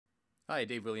Hi,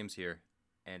 Dave Williams here,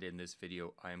 and in this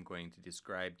video I am going to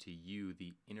describe to you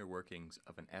the inner workings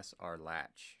of an SR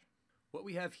latch. What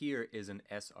we have here is an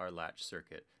SR latch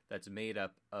circuit that's made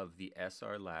up of the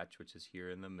SR latch, which is here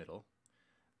in the middle,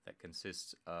 that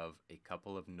consists of a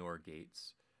couple of NOR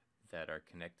gates that are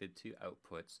connected to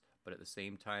outputs, but at the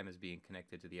same time as being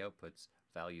connected to the outputs,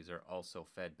 values are also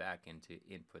fed back into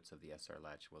inputs of the SR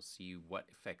latch. We'll see what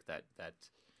effect that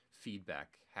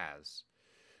feedback has.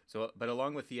 But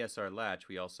along with the SR latch,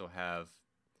 we also have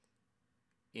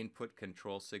input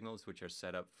control signals, which are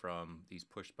set up from these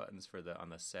push buttons on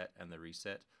the set and the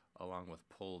reset, along with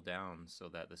pull down so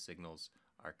that the signals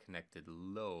are connected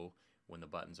low when the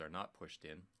buttons are not pushed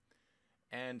in.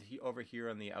 And over here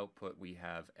on the output, we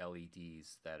have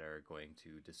LEDs that are going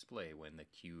to display when the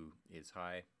Q is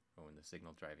high, or when the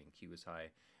signal driving Q is high,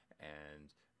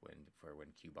 and when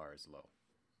Q bar is low.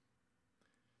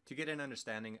 To get an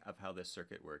understanding of how this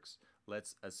circuit works,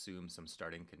 let's assume some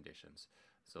starting conditions.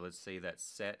 So let's say that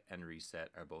set and reset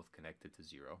are both connected to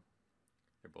 0.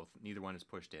 Neither one is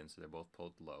pushed in, so they're both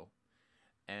pulled low.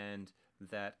 And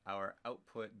that our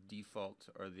output default,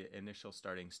 or the initial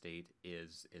starting state,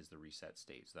 is the reset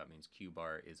state. So that means Q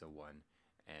bar is a 1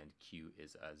 and Q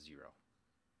is a 0.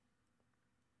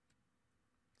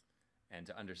 And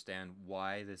to understand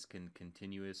why this can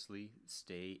continuously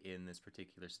stay in this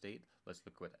particular state, let's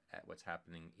look at what's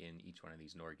happening in each one of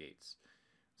these NOR gates.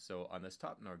 So on this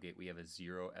top NOR gate, we have a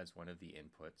 0 as one of the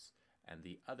inputs, and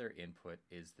the other input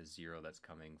is the 0 that's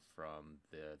coming from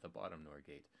the bottom NOR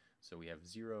gate. So we have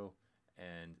 0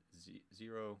 and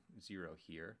 0, 0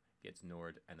 here gets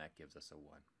NORed, and that gives us a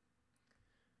 1.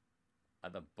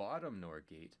 At the bottom NOR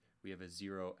gate, we have a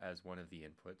 0 as one of the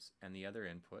inputs, and the other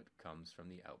input comes from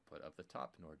the output of the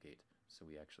top NOR gate. So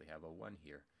we actually have a 1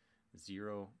 here.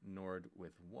 0 NORed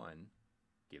with 1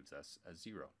 gives us a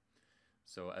 0.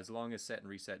 So as long as set and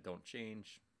reset don't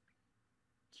change,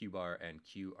 Q bar and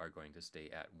Q are going to stay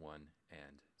at 1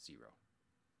 and 0.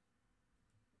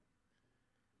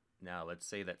 Now let's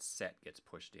say that set gets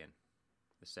pushed in.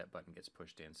 The set button gets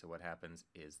pushed in. So what happens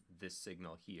is this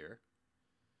signal here,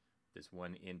 this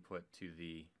one input to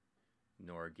the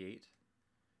NOR gate,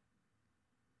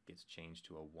 gets changed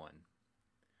to a 1.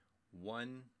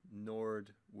 1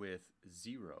 NORed with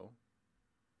 0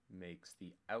 makes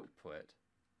the output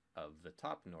of the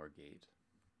top NOR gate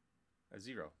a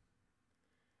 0.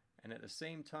 And at the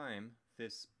same time,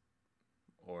 this,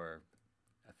 or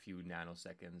a few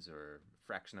nanoseconds or a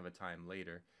fraction of a time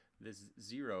later, this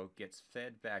 0 gets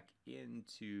fed back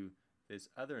into this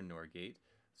other NOR gate.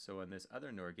 So in this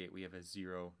other NOR gate, we have a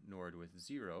 0 NORed with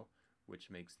 0, which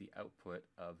makes the output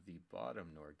of the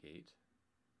bottom NOR gate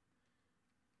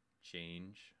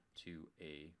change to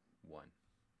a 1.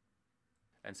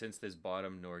 And since this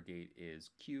bottom NOR gate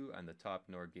is Q and the top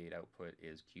NOR gate output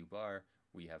is Q bar,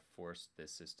 we have forced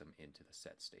this system into the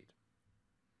set state.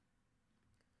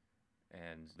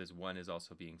 And this 1 is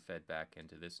also being fed back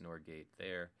into this NOR gate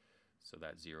there, so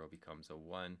that 0 becomes a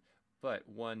 1. But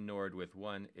 1 NORed with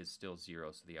 1 is still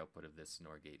 0, so the output of this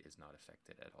NOR gate is not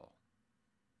affected at all.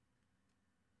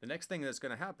 The next thing that's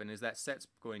going to happen is that set's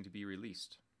going to be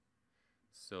released.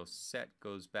 So set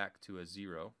goes back to a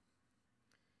 0.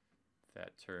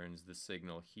 That turns the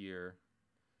signal here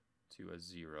to a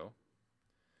 0.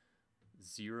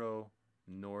 0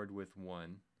 NORed with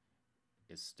 1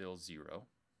 is still 0.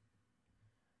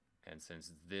 And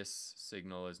since this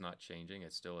signal is not changing,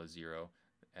 it's still a 0.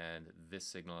 And this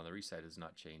signal on the reset is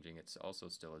not changing, it's also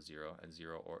still a 0. And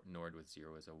 0 NORed with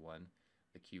 0 is a 1.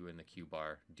 The Q and the Q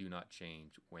bar do not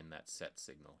change when that set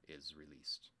signal is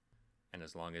released. And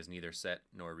as long as neither set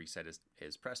nor reset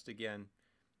is pressed again,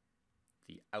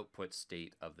 the output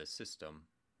state of the system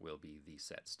will be the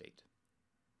set state.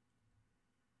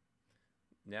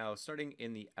 Now, starting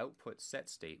in the output set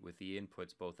state with the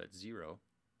inputs both at 0,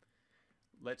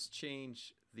 let's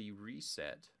change the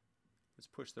reset. Let's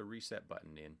push the reset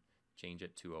button in, change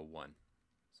it to a 1.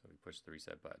 So we push the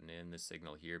reset button in, this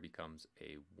signal here becomes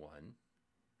a 1.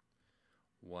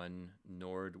 1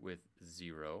 NORed with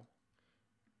 0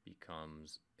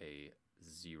 becomes a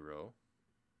 0.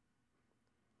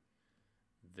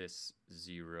 This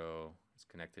 0 is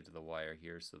connected to the wire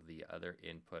here, so the other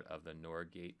input of the NOR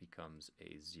gate becomes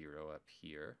a 0 up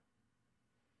here.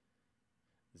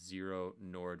 0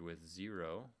 NORed with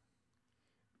 0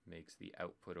 makes the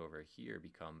output over here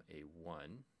become a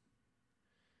 1.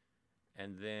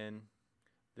 And then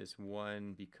this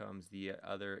 1 becomes the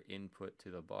other input to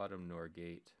the bottom NOR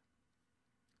gate.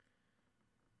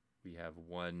 We have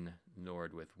 1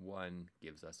 NORed with 1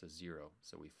 gives us a 0,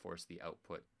 so we force the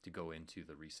output to go into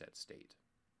the reset state.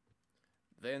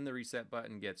 Then the reset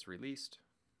button gets released.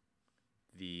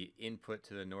 The input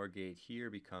to the NOR gate here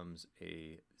becomes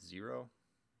a 0.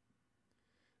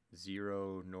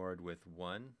 0 NORed with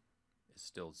 1 is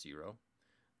still 0.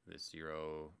 This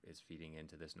 0 is feeding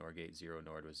into this NOR gate. 0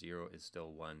 NORed with 0 is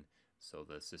still 1. So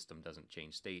the system doesn't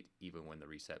change state even when the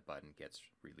reset button gets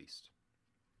released.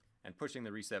 And pushing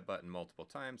the reset button multiple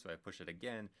times, so I push it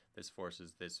again, this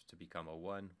forces this to become a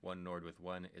 1. 1 NORed with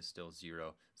 1 is still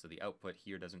 0. So the output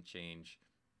here doesn't change.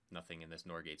 Nothing in this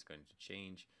NOR gate is going to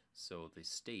change. So the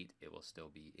state, it will still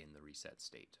be in the reset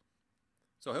state.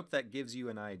 So I hope that gives you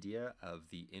an idea of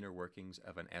the inner workings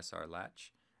of an SR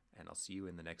latch, and I'll see you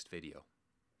in the next video.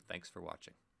 Thanks for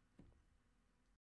watching.